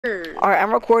Alright,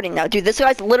 I'm recording now. Dude, this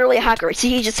guy's literally a hacker.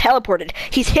 See, he just teleported.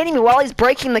 He's hitting me while he's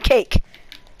breaking the cake.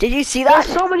 Did you see that?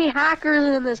 There's so many hackers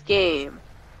in this game.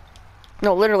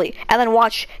 No, literally. And then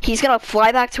watch, he's gonna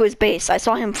fly back to his base. I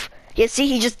saw him. Yeah, see,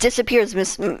 he just disappears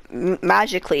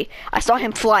magically. I saw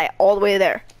him fly all the way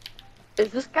there.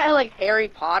 Is this guy like Harry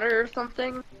Potter or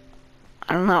something?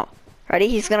 I don't know. Ready?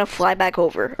 He's gonna fly back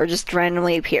over, or just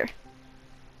randomly appear.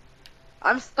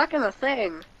 I'm stuck in the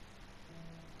thing.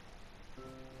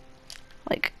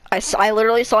 Like, I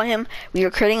literally saw him. We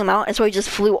were critting him out, and so he just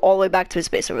flew all the way back to his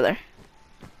base over there.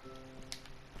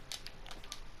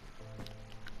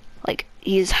 Like,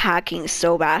 he's hacking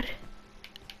so bad.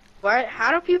 Why?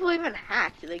 How do people even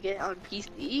hack? Do they get on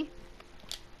PC?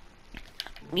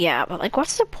 Yeah, but like,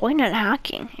 what's the point in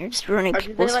hacking? You're just ruining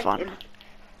people's fun.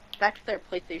 Back to their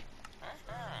PlayStation.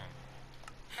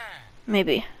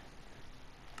 Maybe.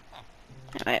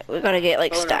 Alright, we gotta get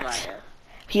like stacked. No,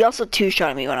 He also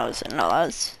two-shot me when I was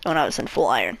in full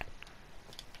iron.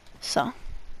 So.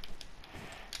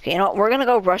 Okay, you know what? We're gonna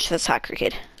go rush this hacker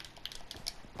kid.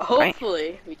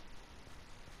 Hopefully. Right?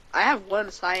 I have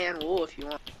one cyan wool if you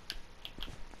want.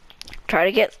 Try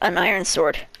to get an iron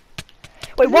sword.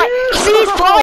 Wait, what? See, he's flying!